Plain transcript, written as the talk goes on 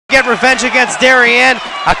Get revenge against Darien,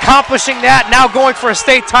 accomplishing that, now going for a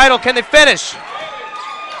state title. Can they finish?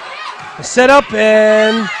 The setup,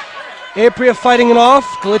 and Apria fighting it off.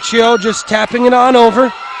 Galicio just tapping it on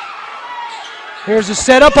over. Here's a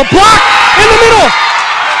setup, a block in the middle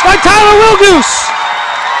by Tyler Willgoos.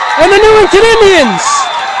 And the Newington Indians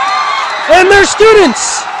and their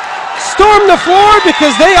students storm the floor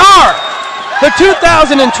because they are the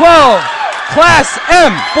 2012 Class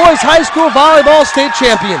M Boys High School Volleyball State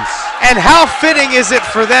Champions. And how fitting is it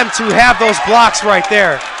for them to have those blocks right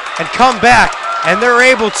there and come back, and they're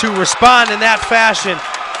able to respond in that fashion.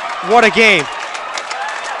 What a game.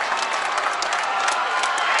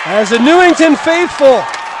 As the Newington faithful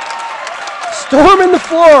storming the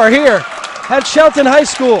floor here at Shelton High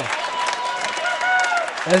School,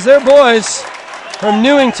 as their boys from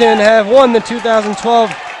Newington have won the 2012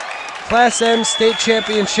 Class M State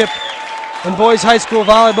Championship in Boys High School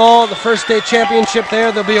Volleyball. The first state championship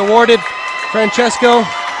there, they'll be awarded. Francesco,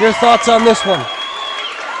 your thoughts on this one?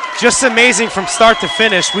 Just amazing from start to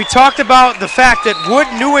finish. We talked about the fact that would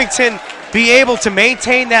Newington be able to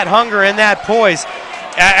maintain that hunger and that poise.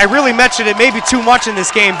 I really mentioned it maybe too much in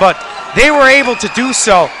this game, but they were able to do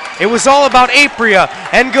so. It was all about Apria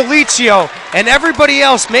and Galicio and everybody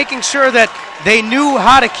else making sure that they knew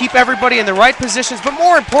how to keep everybody in the right positions, but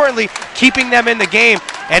more importantly, keeping them in the game.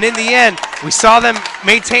 And in the end, we saw them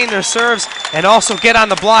maintain their serves and also get on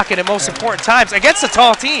the block at the most important times against a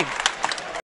tall team.